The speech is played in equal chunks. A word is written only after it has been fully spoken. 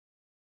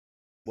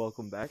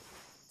Welcome back.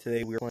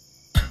 Today we're playing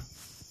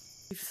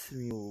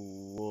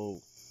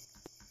Whoa.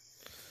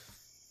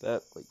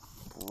 That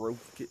broke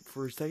it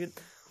for a second.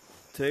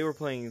 Today we're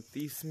playing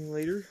Thief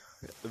Simulator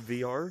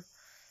VR.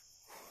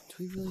 Do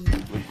we really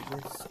have to wait for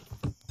this?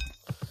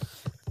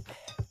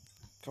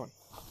 Come on.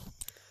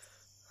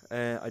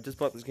 And I just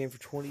bought this game for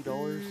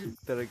 $20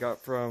 that I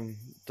got from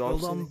The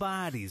Dawson.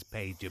 Lombardis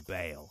paid your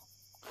bail.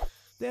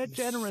 They're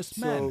generous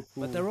So men, cool.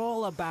 but they're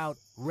all about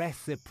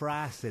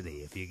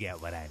reciprocity, if you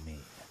get what I mean.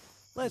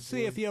 Let's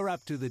see if you're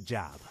up to the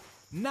job.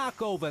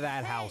 Knock over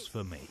that house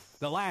for me.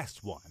 The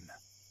last one.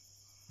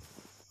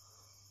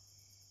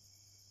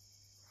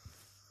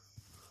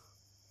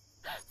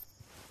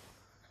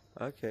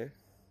 Okay.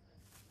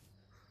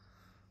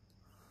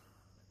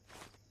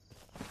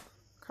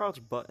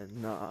 Crouch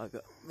button. Nah, I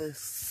got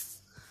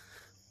this.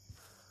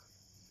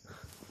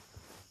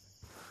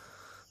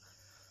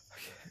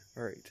 Okay,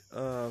 alright.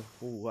 Oh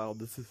wow,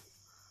 this is.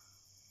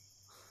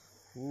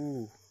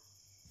 Ooh.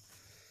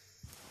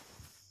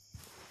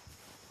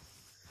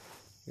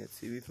 Can't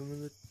see me from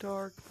in the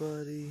dark,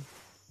 buddy.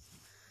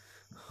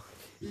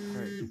 Okay,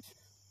 alright.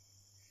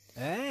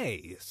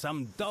 Hey,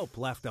 some dope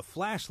left a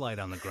flashlight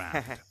on the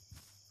ground.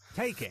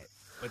 Take it,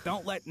 but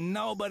don't let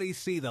nobody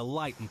see the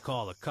light and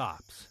call the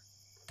cops.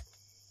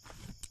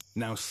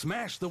 Now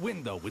smash the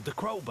window with the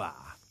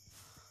crowbar.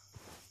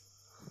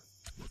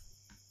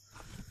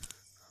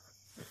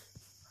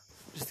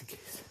 Just in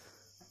case.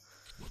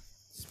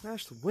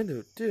 Smash the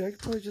window. Dude, I could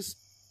probably just...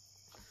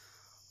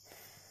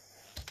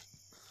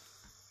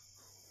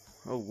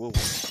 Oh, whoa.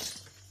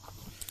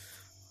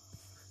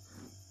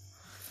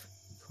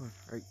 Come on,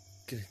 alright,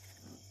 get in.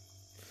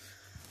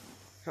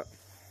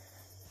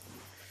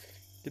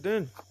 Get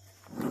in.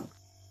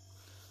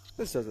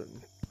 This doesn't...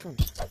 Come on.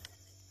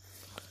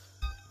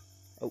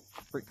 Oh,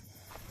 break.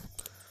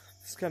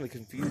 This is kind of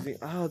confusing.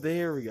 Oh,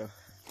 there we go.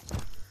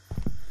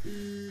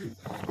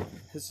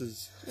 This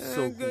is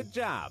so cool. Good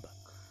job.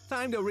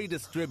 Time to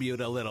redistribute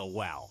a little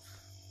wealth.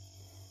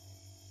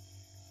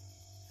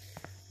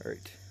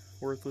 Alright.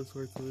 Worthless.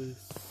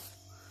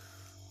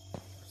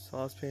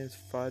 Saucepans,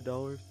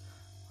 $5.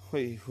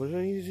 Wait, what did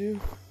I need to do?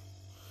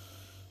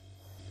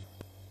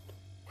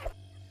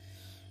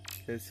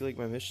 Okay, see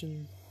my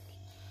mission?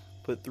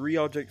 Put 3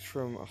 objects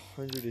from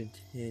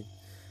 110.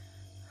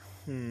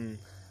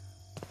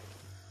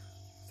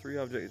 3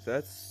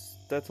 objects,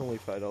 that's only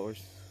 $5.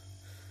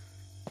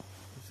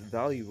 It's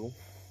valuable.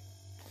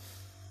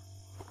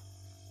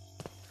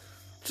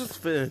 Just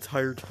fit an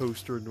entire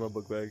toaster into my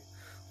book bag.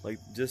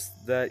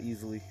 Just that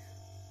easily.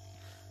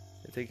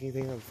 Can I take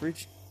anything out of the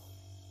fridge?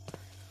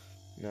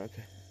 No,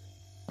 okay.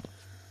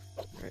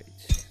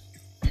 Alright.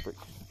 Break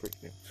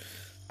now.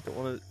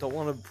 Don't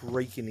wanna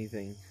break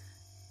anything.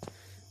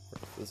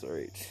 That's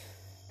alright.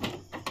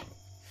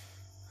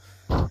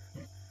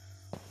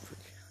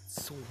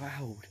 It's so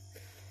loud.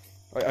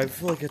 I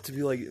feel like I have to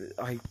be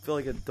I feel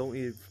like I don't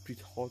need to be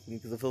talking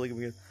because I feel like I'm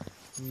gonna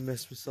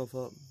mess myself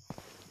up.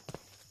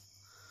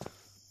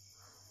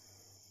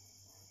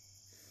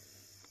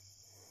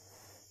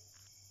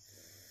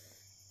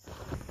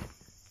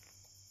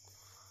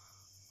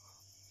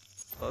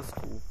 That's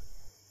cool.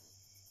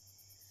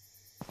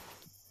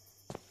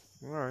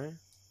 Alright.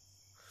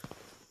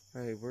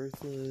 Alright,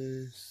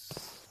 worthless.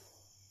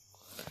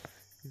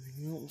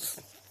 Anything else?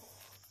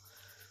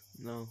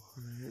 No.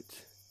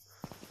 Alright.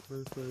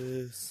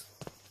 Worthless.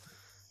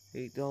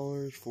 $8,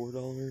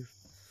 $4,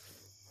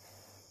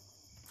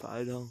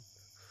 $5.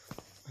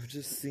 I'm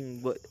just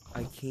seeing what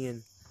I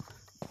can't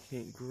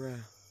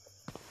grab.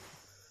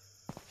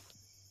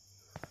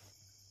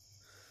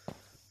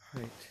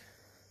 Right.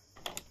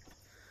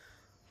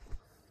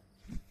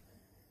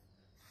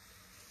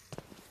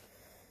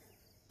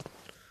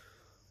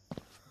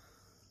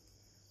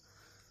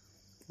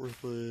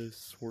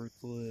 Worthless.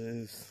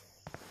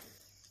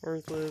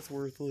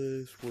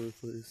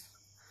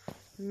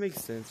 It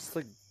makes sense. It's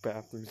like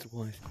bathroom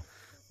supplies.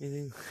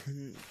 Anything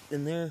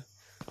in there?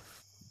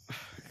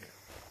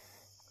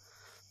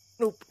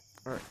 Nope.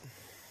 Alright.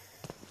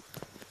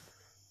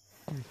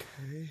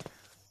 Okay.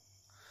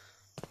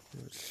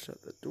 Let's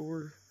shut the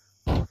door.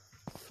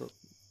 So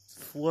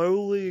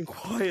slowly and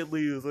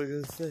quietly, was I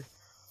gonna say.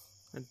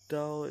 $1,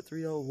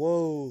 $3.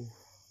 Whoa.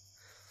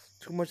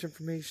 Too much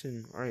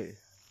information. Alright.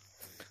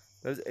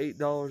 That's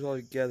 $8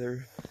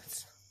 altogether.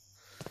 That's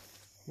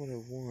what I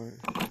want.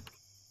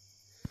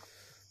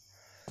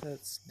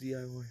 That's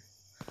DIY.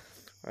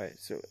 Alright,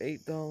 so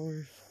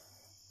 $8.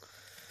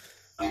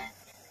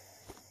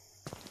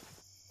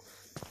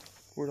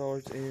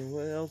 $4, and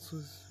what else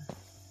was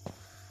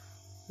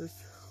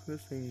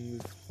this thing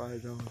was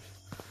 $5.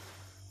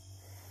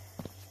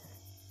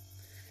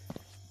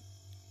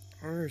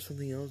 I remember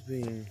something else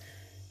being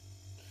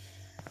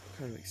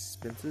kind of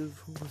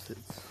expensive. What was it?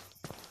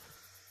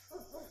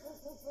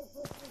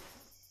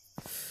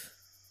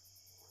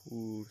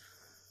 Ooh.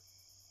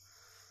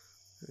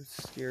 That's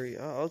scary.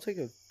 I'll take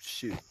a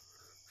shoe.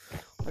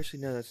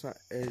 Actually, no, that's not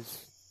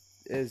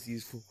as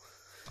useful.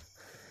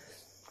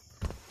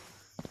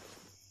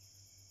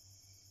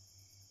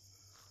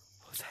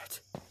 What was that?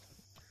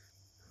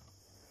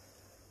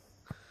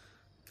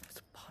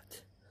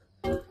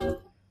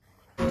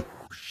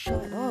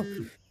 up.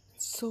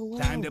 It's so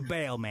loud. Time to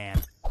bail, man.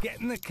 Get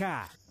in the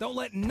car. Don't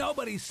let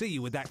nobody see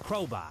you with that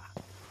crowbar.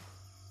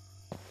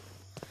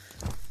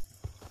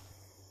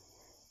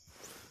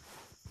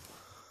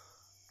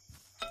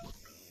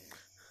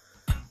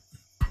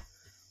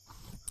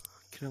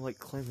 Can I, like,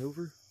 climb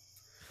over?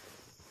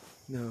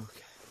 No,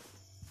 okay.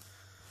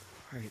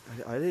 Alright,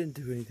 I didn't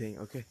do anything,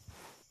 okay.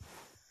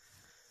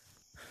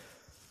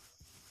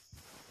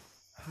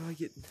 How do I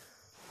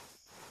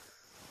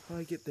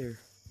get there?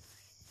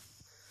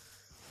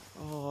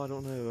 Oh, I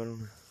don't know.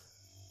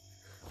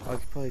 I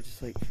could probably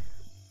just, like,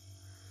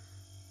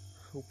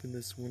 open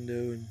this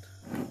window and...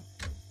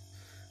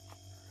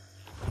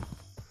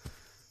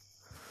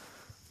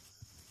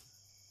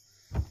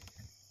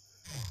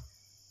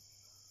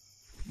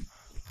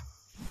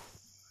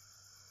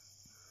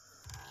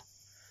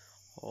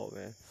 Oh,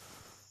 man.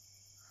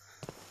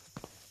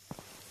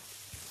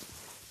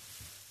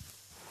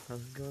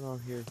 Nothing going on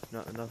here.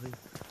 Nothing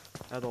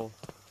at all.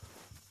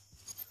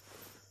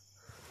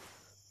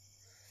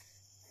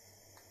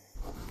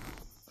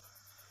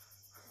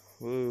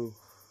 Whoa.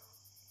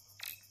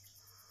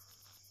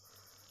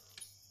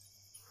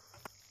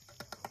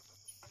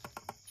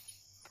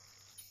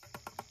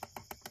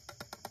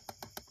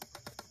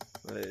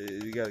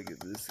 You gotta get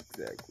this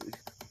exactly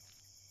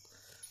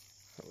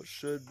how it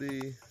should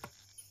be.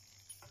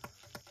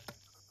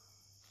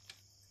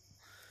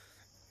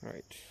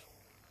 Alright.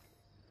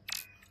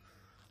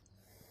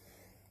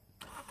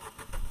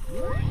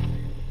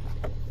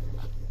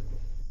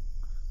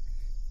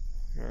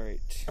 Alright.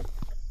 Alright,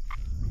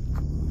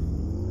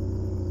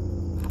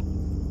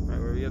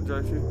 where we gotta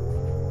drive to?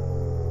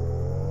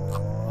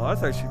 Oh,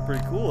 that's actually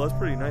pretty cool. That's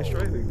pretty nice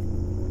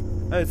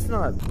driving. It's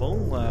not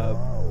Bone Lab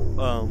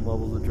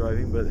levels of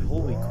driving, but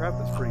holy crap,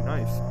 that's pretty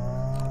nice.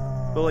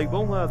 But like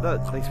Bone Lab, they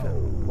spent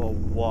a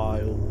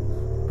while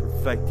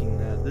perfecting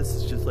that. This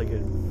is just like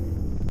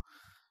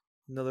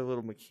another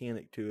little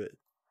mechanic to it.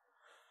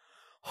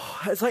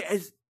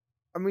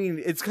 I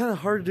mean, it's kind of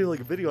hard to do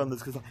like a video on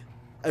this because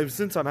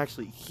since I'm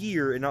actually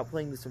here and not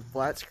playing this in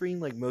flat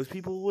screen like most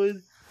people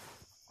would,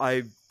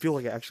 I feel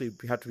like I actually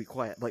have to be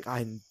quiet. Like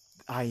I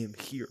am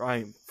here. I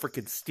am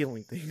freaking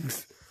stealing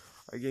things.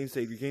 Our game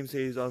save. Your game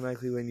saves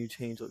automatically when you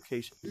change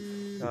location.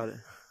 Got it.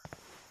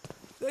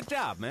 Good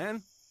job,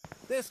 man.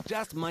 This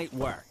just might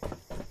work.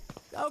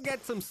 Go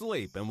get some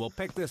sleep, and we'll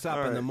pick this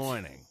up in the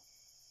morning.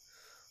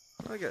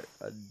 I got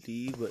a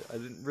D, but I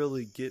didn't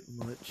really get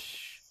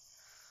much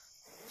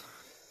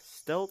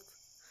stealth.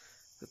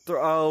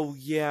 Oh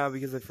yeah,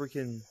 because I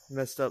freaking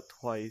messed up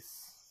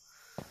twice.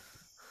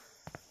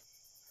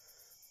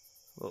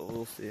 Well,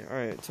 we'll see. All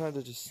right, time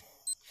to just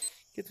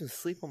get some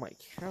sleep on my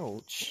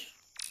couch.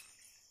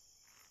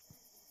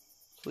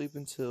 Sleep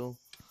until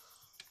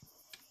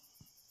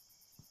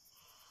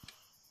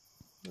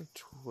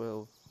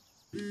 12.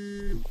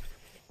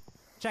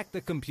 Check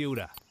the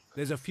computer.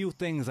 There's a few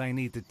things I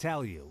need to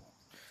tell you.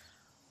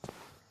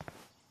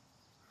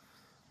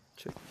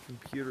 Check the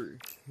computer.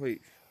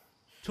 Wait.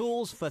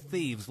 Tools for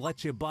Thieves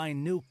lets you buy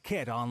new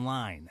kit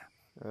online.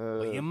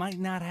 But you might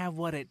not have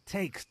what it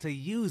takes to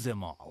use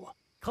them all.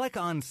 Click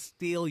on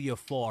Steal Your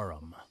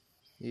Forum.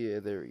 Yeah,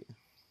 there we go.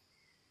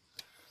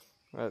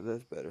 Alright,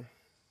 that's better.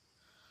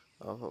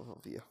 Oh,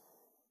 yeah.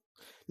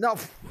 No!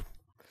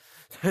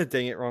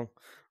 Dang it, wrong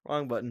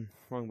button.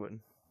 Wrong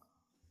button.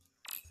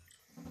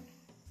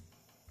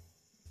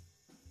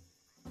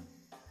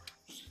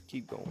 Just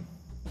keep going.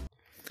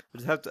 I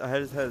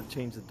just had to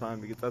change the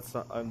time because that's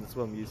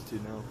what I'm used to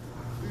now.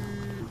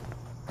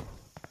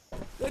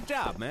 Good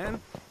job, man.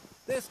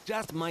 This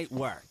just might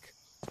work.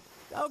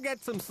 Go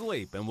get some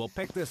sleep, and we'll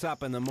pick this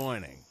up in the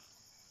morning.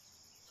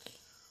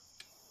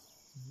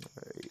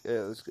 Alright,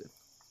 yeah, that's good.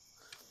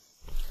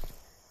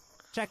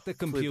 Check the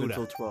computer. Sleep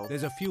until 12.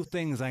 There's a few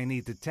things I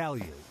need to tell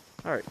you.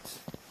 Alright,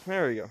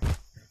 there we go.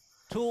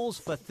 Tools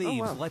for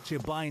Thieves lets you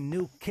buy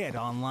new kit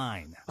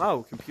online.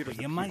 Oh, computer.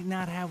 But you might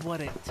not have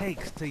what it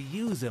takes to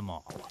use them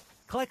all.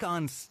 Click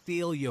on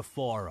Steal Your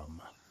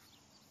Forum.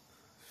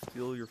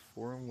 Steal your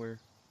forum? Where?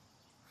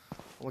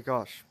 Oh my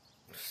gosh.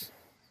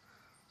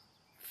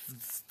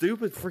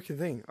 Stupid freaking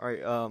thing.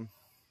 Alright,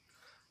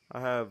 I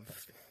have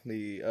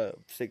the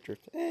steak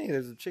drift. Hey,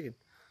 there's a chicken.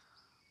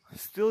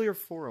 Steal your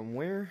forum.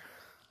 Where?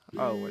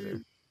 Oh, right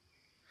there.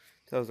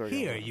 That was already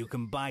Here you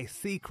can buy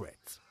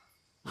secrets.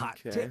 Hot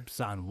Okay. tips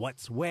on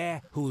what's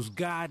where, who's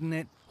guarding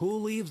it, who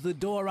leaves the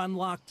door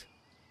unlocked,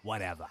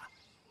 whatever.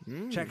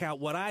 Check out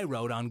what I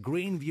wrote on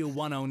Greenview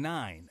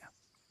 109.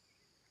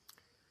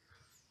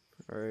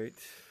 Alright.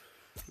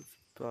 Let's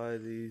buy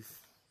these.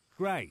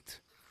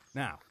 Great.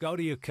 Now, go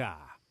to your car.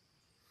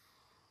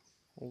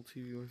 Old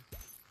TV.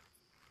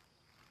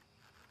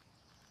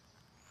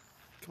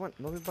 Come on,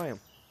 let me buy them.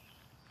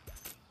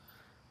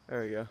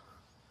 There we go.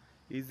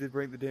 Easy to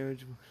break the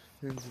damage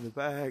pins in the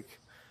back.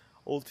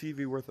 Old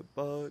TV worth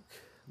 $1.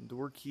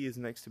 Door key is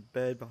next to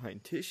bed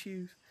behind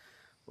tissues.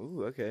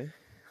 Ooh, okay.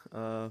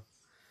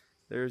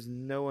 There's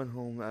no one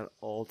home at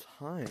all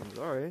times.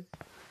 Alright.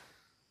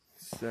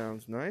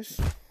 Sounds nice.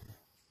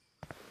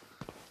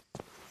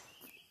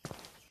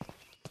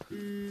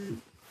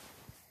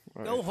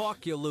 Go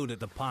hawk your loot at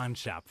the pawn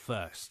shop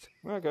first.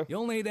 Okay.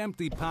 You'll need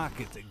empty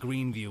pockets at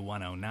Greenview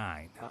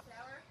 109.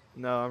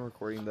 No, I'm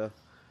recording though.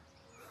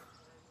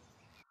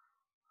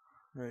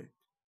 Alright.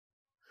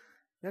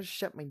 Gotta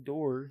shut my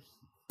door.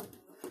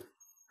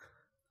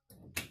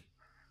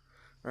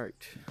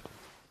 Alright.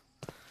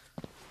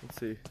 Let's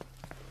see.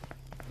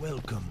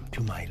 Welcome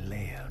to my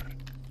lair.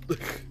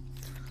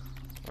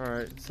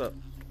 Alright, what's up?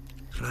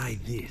 Try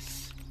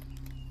this.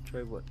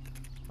 Try what?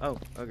 Oh,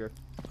 okay.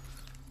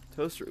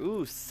 Toaster.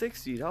 Ooh,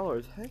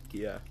 $60. Heck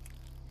yeah.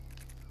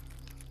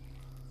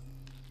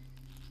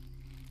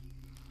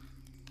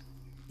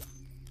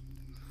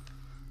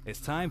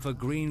 It's time for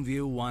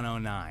Greenview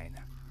 109.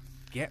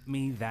 Get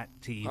me that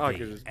TV Oh, I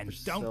could just and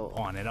sell don't it.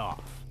 pawn it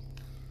off.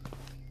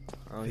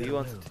 Oh, he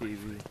wants a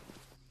TV.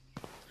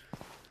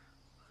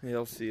 Yeah,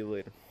 I'll see you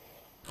later.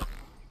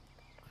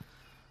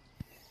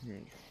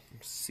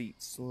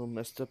 Seat's a little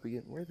messed up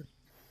again. Where the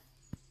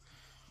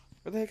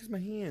heck is my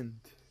hand?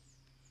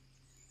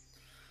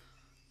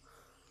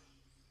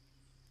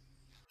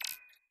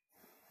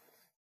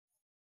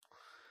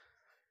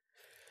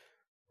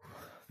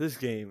 This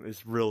game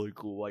is really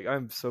cool. Like,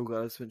 I'm so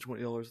glad I spent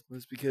 $20 on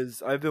this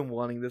because I've been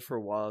wanting this for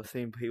a while. I've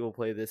seen people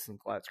play this in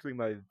flat screen,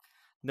 but I've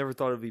never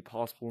thought it'd be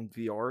possible in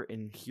VR.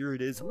 And here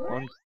it is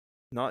on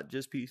not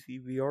just PC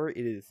VR.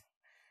 It is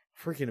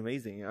freaking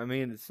amazing. I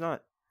mean, it's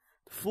not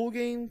the full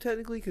game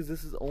technically because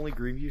this is only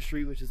Greenview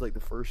Street, which is like the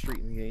first street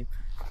in the game.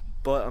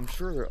 But I'm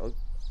sure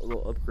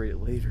they'll upgrade it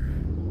later.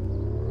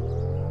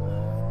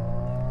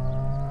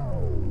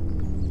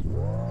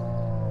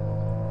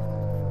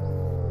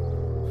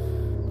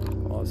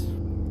 Pause.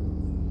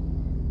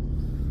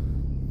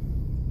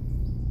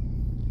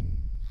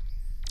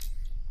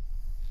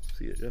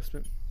 See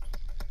adjustment.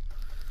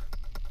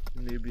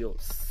 You need to be able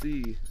to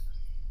see.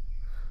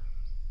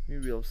 You need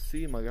to be able to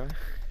see, my guy.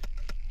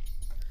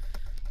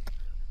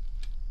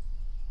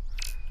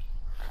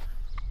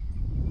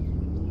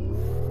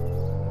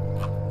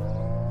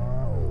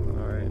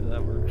 Alright,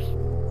 that works.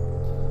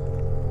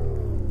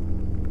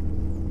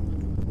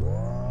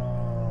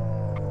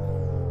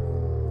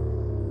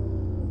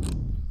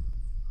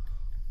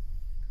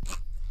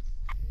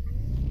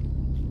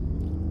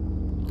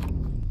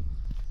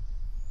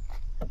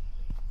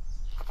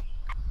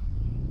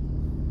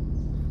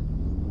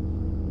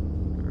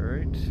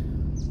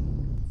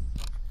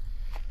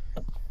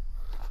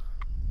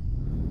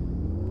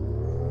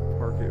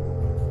 Park it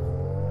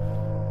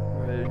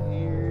right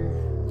here.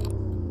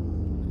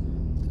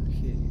 So I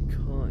can't get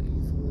caught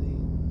easily.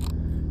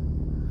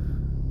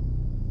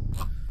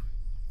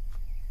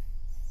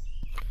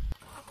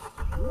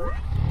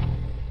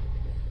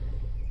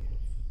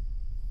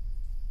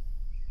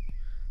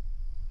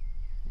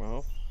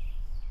 Well.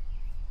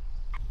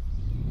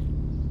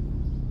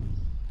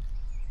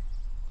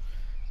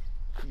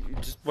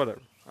 Just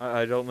whatever.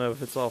 I don't know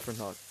if it's off or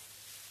not.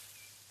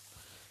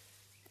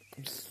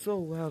 I'm so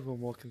loud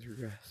when walking through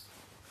grass.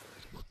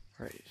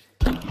 Right.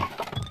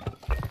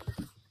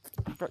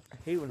 Fuck, I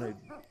hate when I.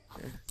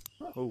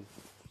 Oh.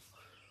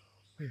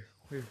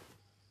 Where?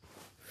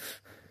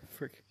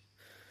 Frick.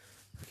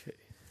 Okay.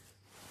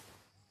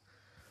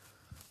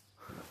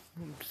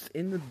 I'm just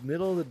in the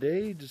middle of the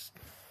day, just.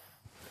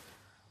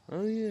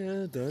 Oh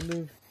yeah, done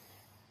to.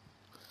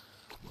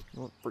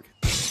 Oh, frick.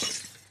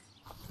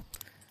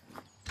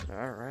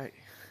 Alright.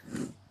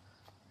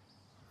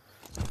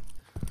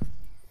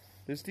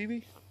 This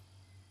TV?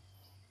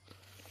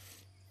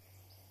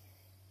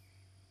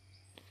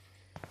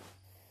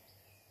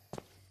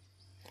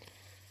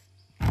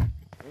 Oh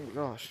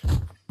gosh.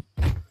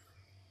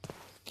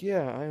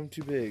 Yeah, I am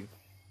too big.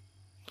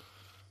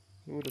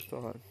 Who would have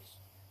thought?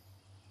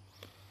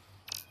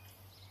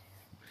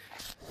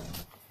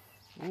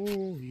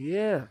 Oh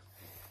yeah.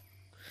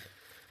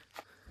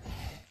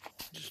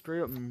 Just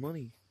straight up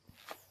money.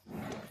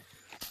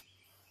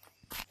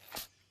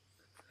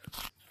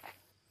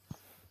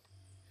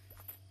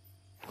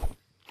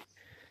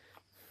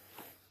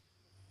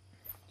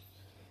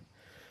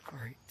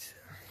 Alright.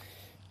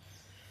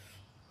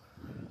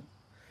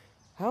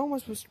 How am I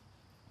supposed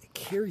to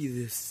carry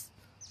this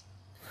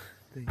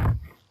thing?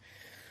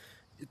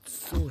 It's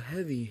so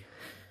heavy.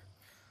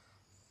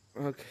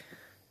 Okay.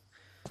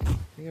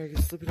 Think I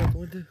can slip it out the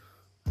window?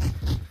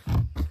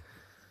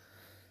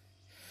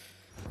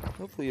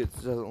 Hopefully it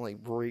doesn't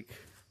like break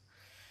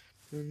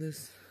doing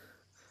this.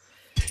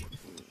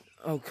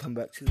 I'll come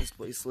back to this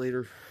place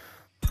later.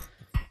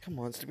 Come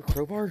on, stupid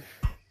crowbar.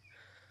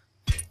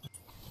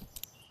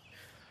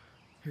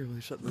 Here, let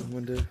me shut the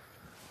window.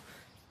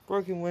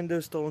 Broken window,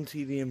 stolen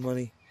TV, and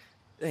money.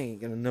 They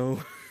ain't gonna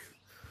know.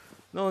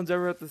 No one's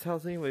ever at this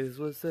house anyways, is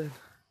what it said.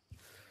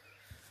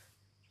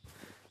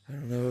 I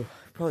don't know.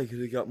 Probably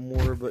could have got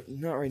more, but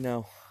not right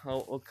now.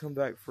 I'll come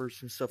back for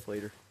some stuff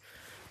later.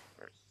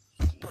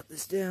 Put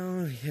this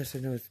down. Yes, I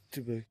know it's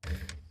too big.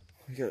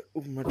 I gotta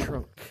open my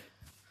trunk.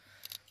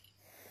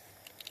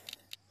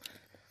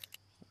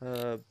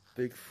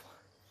 Big.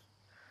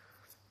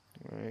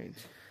 Alright.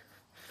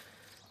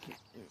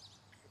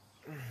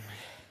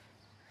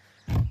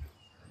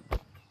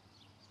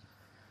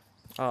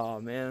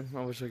 Oh man,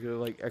 I wish I could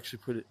like actually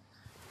put it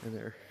in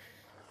there,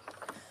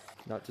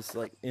 not just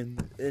like in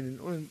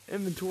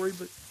inventory.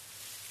 But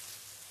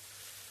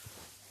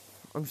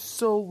I'm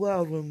so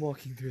loud when I'm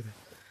walking through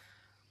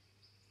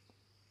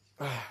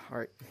that. All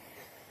right.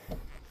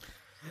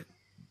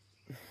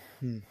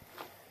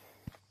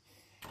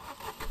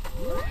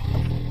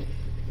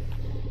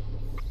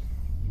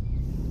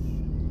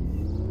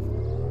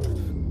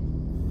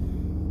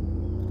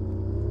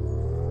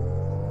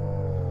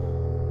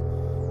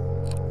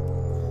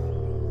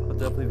 I'll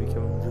definitely be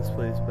coming to this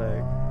place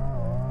back.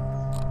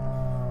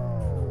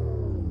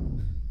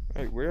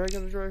 Alright, where do I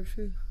gotta drive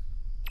to?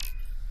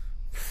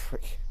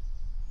 Frick.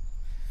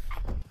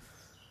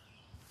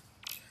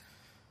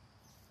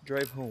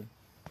 Drive home.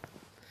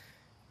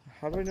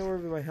 How do I know where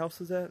my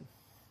house is at?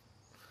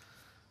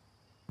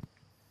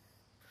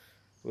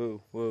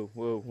 Whoa, whoa,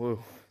 whoa,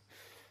 whoa.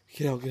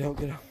 Get out, get out,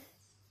 get out.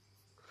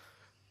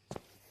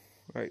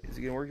 Alright, is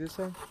it gonna work this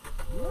time?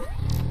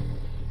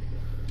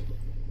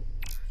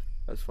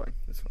 That's fine,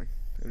 that's fine.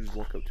 I'll just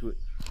walk up to it.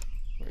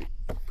 Alright,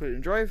 put it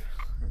in drive.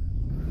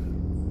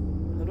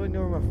 How do I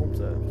know where my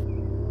home's at?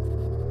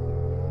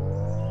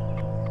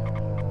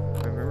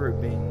 I remember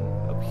it being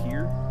up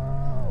here.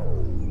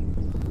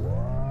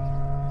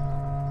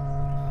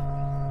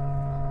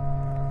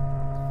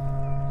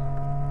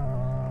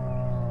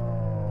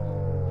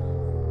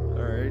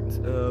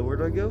 Where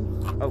do I go?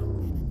 Oh.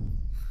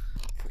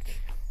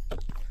 Frick.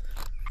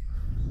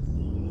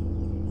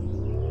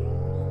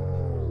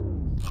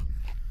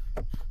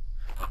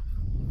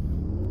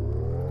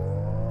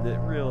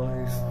 Didn't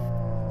realize.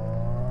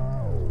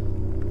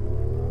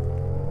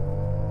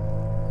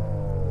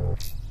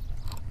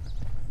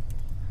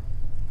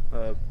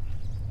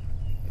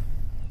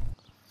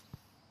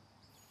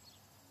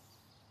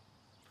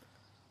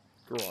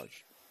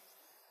 Garage.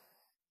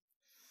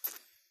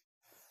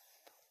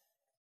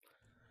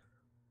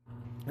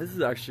 This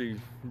is actually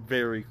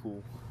very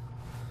cool.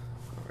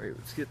 Alright,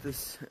 let's get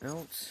this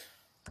out.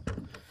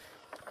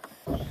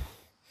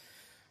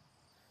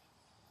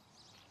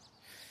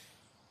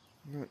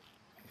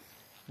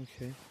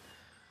 Okay.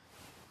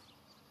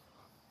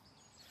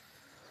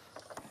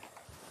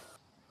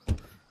 I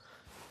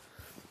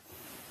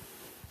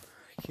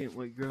can't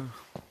wait, girl.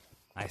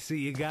 I see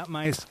you got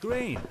my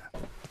screen.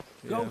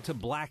 Go Yeah. to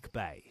Black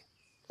Bay.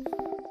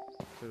 Go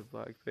to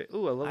Black Bay.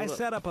 Ooh, I love I that.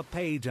 set up a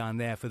page on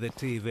there for the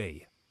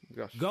TV.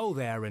 Gosh. Go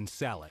there and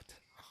sell it.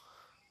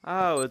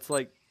 Oh, it's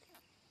like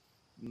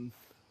the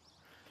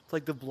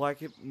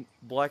black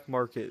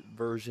market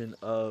version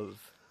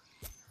of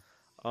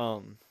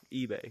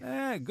eBay.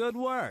 Eh, good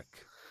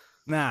work.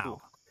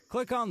 Now,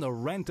 click on the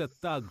Rent a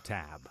Thug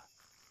tab.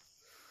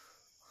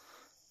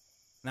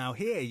 Now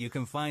here you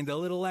can find a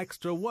little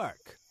extra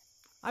work.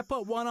 I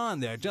put one on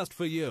there just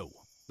for you.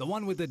 The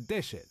one with the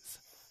dishes.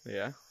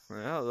 Yeah,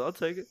 I'll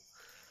take it.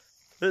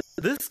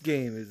 This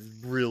game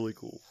is really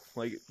cool.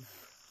 Like,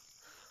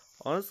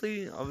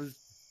 honestly, I was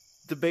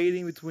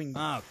debating between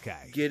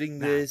Okay. getting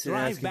Now, this and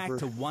drive asking back for...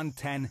 to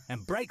 110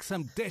 and break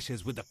some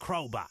dishes with the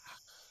crowbar.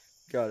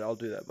 God, I'll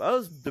do that. But I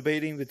was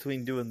debating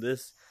between doing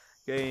this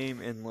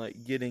game and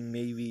like getting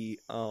maybe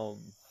what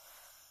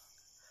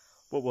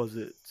was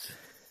it?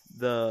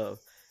 The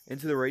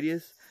Into the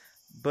Radius.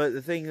 But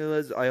the thing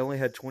was, I only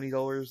had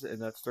 $20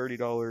 and that's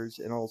 $30,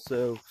 and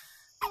also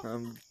I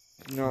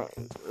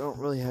don't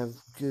really have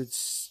good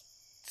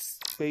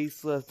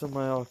space left on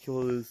my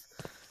Oculus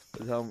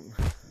with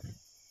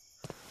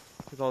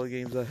all the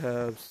games I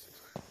have,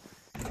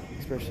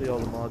 especially all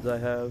the mods I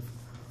have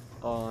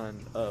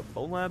on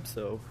Bone Lab.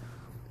 So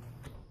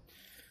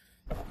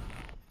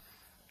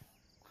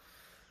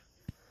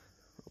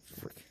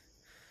frick.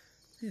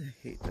 Man, I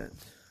hate that.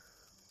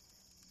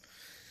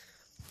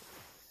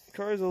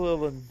 Car is a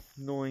little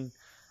annoying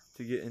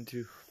to get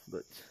into,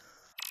 but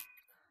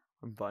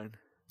I'm fine.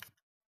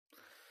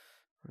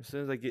 As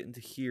soon as I get into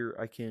here,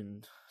 I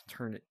can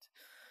turn it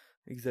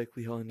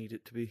exactly how I need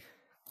it to be.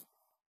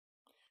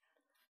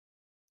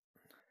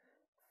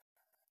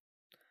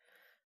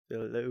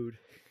 It'll load.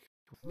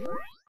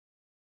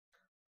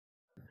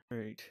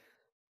 Alright.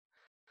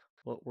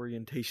 What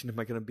orientation am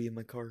I going to be in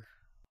my car?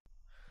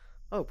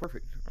 Oh,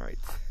 perfect. Alright.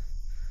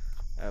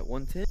 At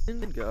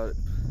 110, got it.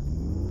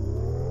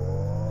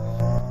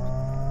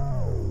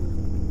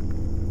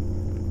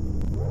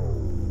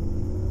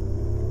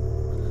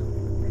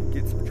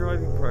 Get some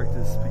driving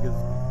practice because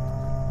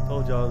I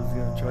told y'all I was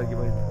going to try to get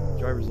my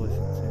driver's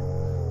license soon.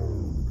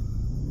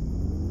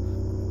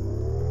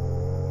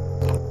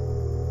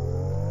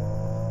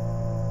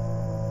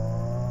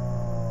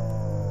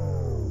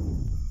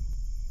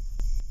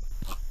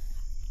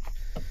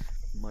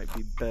 Might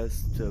be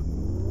best to...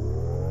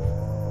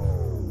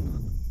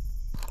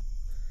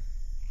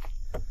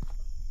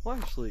 Well,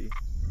 actually,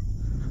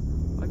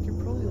 I can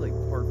probably like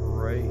park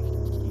right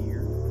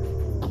here.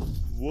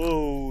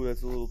 Whoa,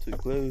 that's a little too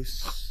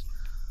close.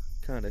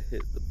 Kind of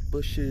hit the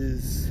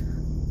bushes.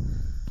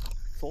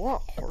 It's a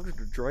lot harder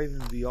to drive in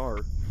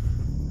VR.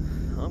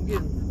 I'm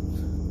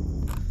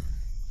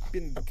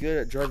getting good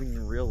at driving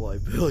in real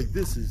life, but like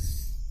this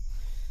is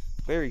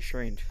Very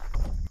strange.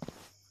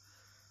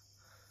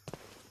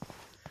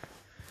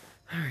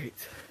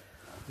 Alright.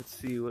 Let's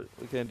see what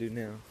we can do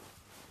now.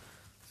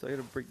 So I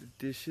gotta break the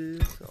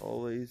dishes.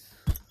 Always.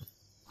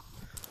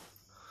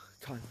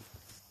 Come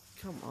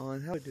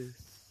on. How do I do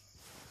this?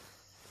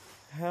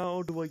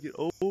 How do I get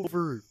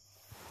over?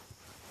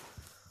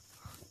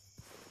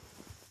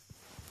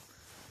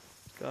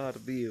 Gotta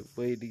be a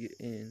way to get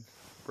in.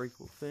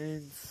 Breakable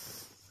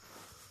fence.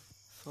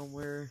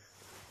 Somewhere.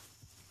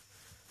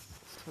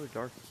 It's so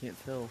dark you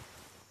can't tell.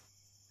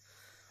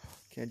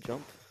 Can't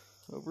jump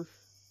over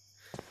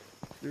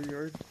your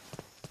yard?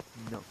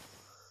 No.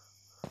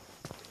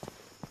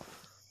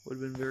 Would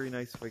have been very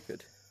nice if I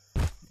could.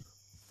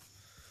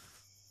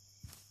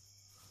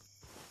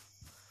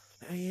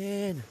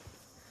 Diane!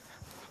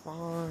 Come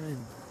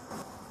on!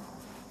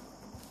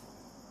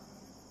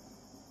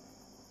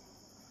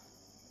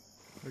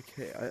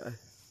 Okay,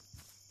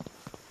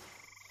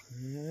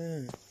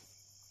 yeah.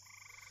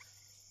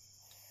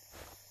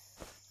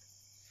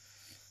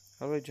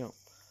 How do I jump?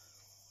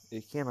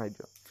 Can I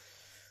jump?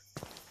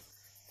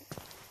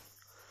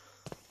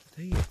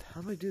 Dang it,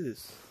 how do I do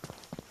this?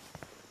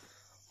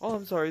 Oh,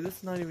 I'm sorry, this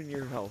is not even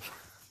your house.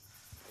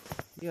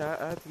 Yeah,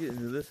 I have to get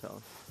into this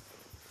house.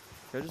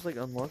 Can I just, like,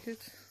 unlock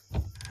it?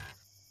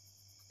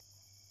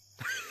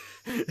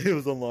 It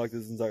was unlocked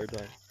this entire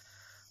time.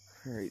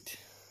 Alright.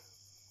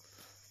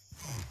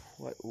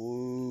 What?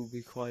 Whoa,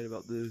 be quiet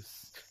about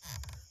this.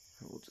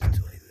 We'll just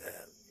do like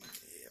that.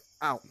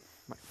 Yeah. Ow!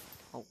 My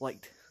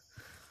light.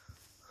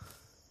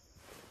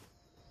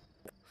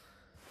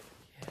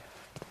 Yeah.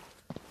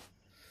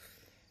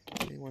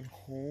 Anyone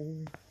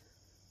home?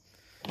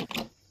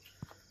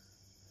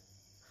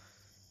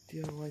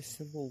 DIY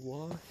simple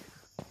lock?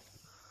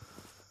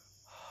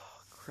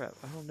 Oh, crap,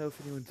 I don't know if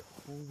anyone's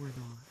home or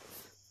not.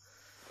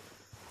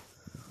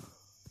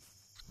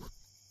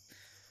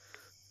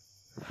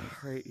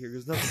 Alright, here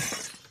goes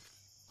nothing.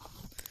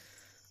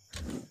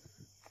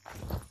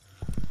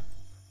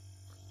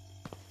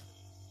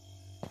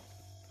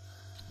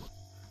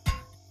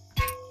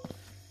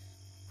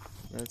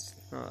 That's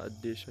not a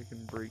dish I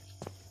can break.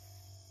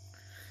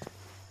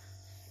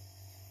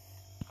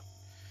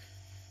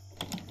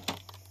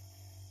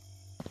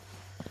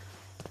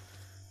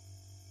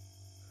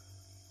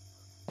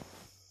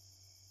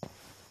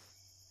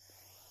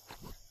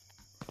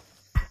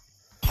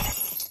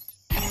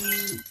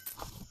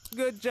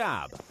 Good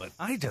job, but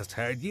I just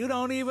heard you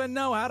don't even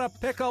know how to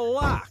pick a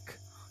lock.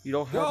 You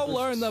don't have Go to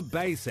learn the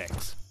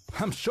basics.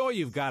 I'm sure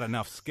you've got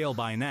enough skill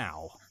by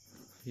now.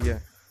 Yeah,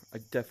 I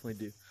definitely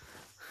do.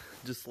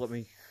 Just let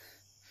me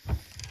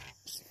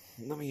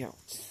out.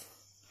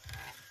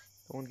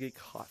 Don't want to get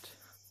caught.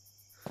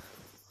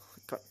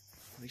 God,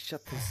 let me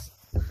shut this.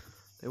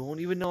 They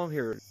won't even know I'm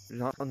here.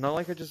 Not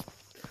like I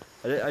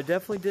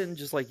definitely didn't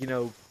just, like, you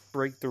know,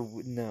 break the.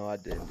 No, I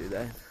didn't do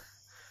that.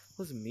 It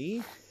wasn't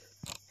me.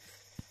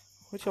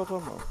 What y'all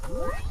talking about?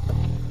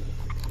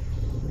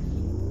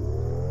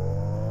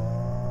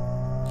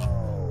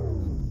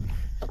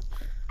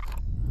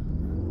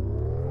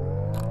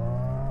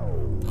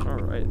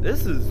 Alright,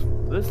 this is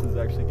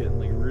actually getting,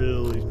 like,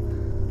 really,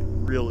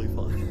 really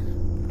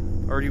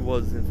fun. Already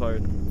was in fire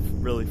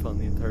really fun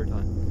the entire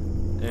time.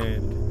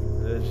 And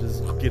it's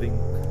just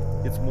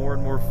it's more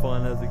and more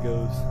fun as it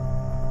goes.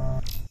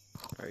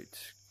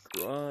 Alright,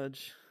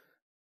 garage.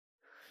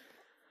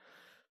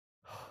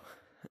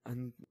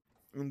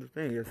 And the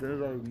thing, as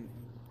soon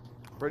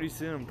as pretty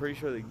soon, I'm pretty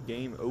sure the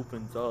game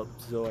opens up,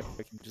 so I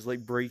can just,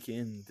 like, break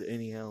into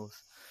any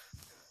house.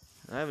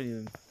 I haven't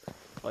even,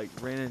 like,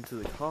 ran into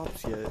the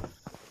cops yet.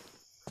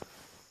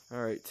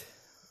 Alright.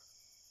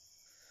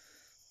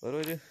 What do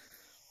I do?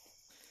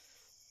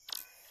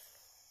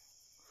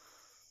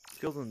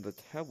 Skills on the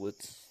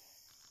tablets.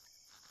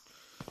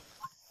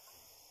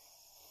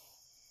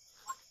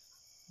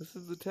 This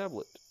is the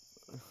tablet.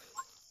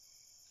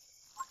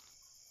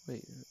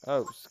 Wait,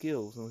 oh,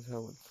 skills on the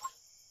tablet.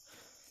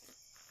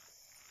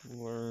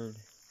 Learn.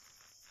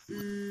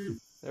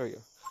 There we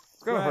go.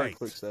 It's kind of hard to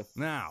click stuff.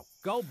 Now,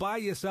 go buy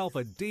yourself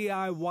a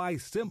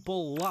DIY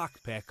simple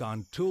lockpick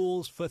on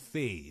Tools for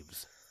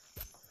Thieves.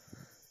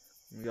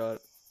 You got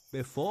it.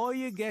 Before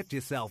you get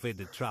yourself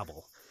into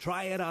trouble,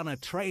 try it on a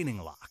training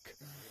lock.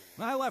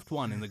 I left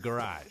one in the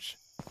garage.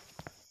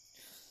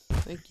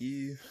 Thank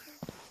you.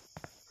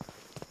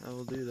 I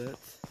will do that.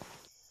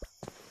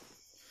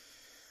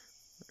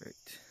 Alright.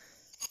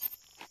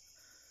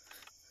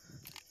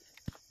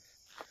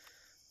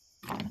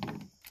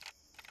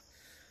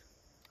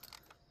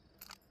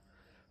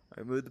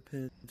 I move the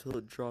pin until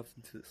it drops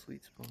into the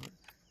sweet spot.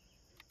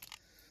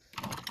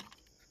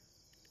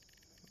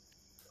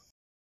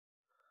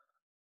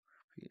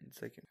 Repeat in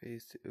second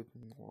phase to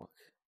open the lock.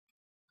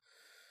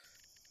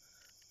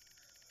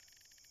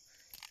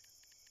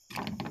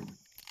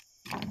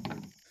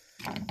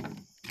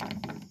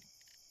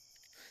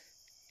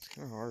 It's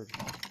kind of hard.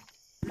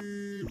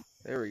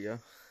 There we go.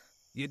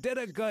 You did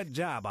a good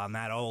job on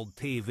that old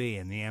TV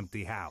in the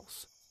empty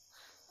house.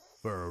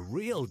 For a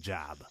real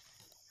job,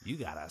 you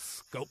gotta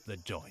scope the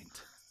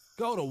joint.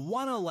 Go to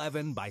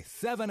 111 by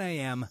 7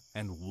 a.m.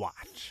 and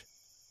watch.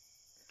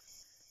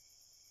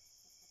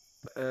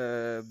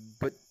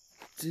 But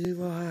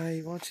do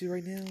I want to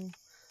right now?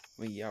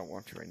 I mean, yeah, I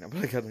want to right now,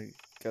 but I gotta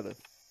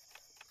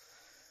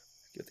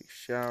get a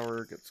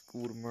shower, got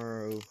school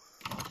tomorrow.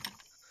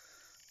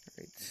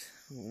 Alright,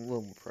 a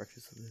little more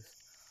practice of this.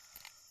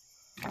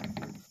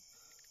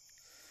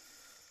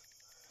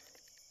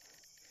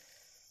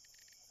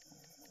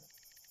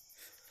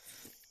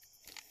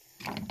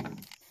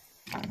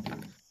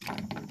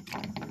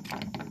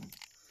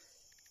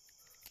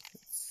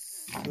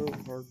 It's so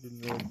hard to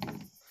know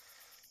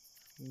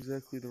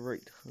exactly the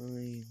right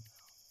time.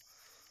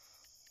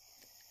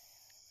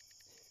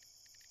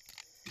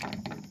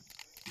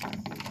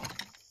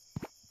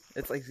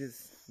 It's like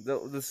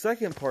the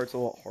second part's a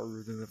lot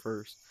harder than the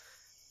first.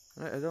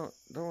 I don't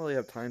really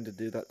have time to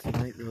do that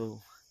tonight though.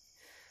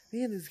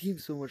 Man, this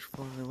game's so much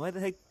fun. Why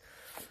the heck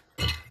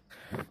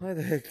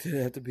did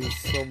it have to be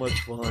so much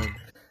fun?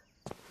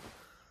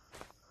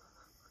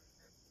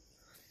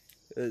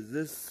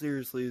 This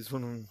seriously is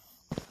one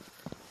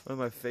of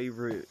my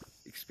favorite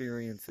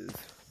experiences.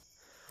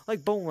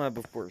 Like Bone Lab,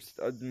 of course,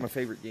 my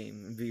favorite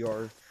game in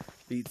VR,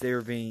 beats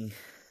there being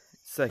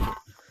second.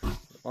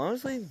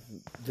 Honestly,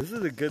 this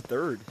is a good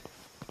third,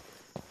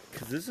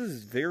 because this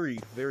is very,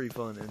 very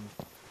fun and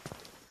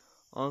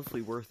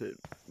honestly worth it.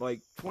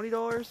 Like,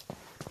 $20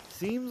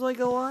 seems like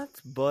a lot,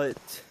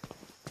 but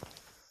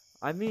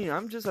I mean,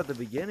 I'm just at the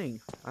beginning.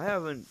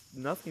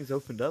 Nothing's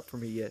opened up for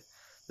me yet.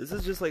 This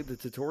is just like the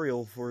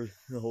tutorial for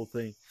the whole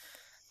thing,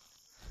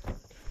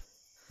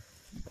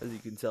 as you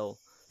can tell.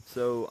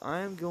 So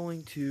I'm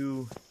going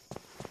to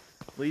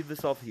leave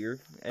this off here,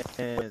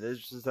 and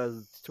it's just as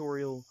a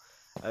tutorial,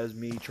 as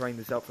me trying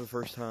this out for the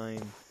first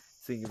time,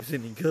 seeing if it's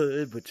any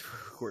good, which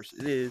of course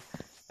it is.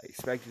 I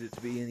expected it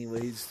to be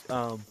anyways.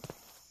 But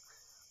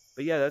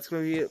yeah, that's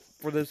going to be it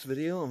for this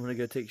video. I'm going to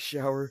go take a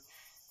shower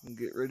and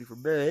get ready for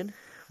bed,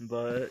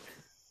 but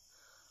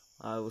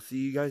I will see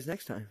you guys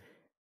next time.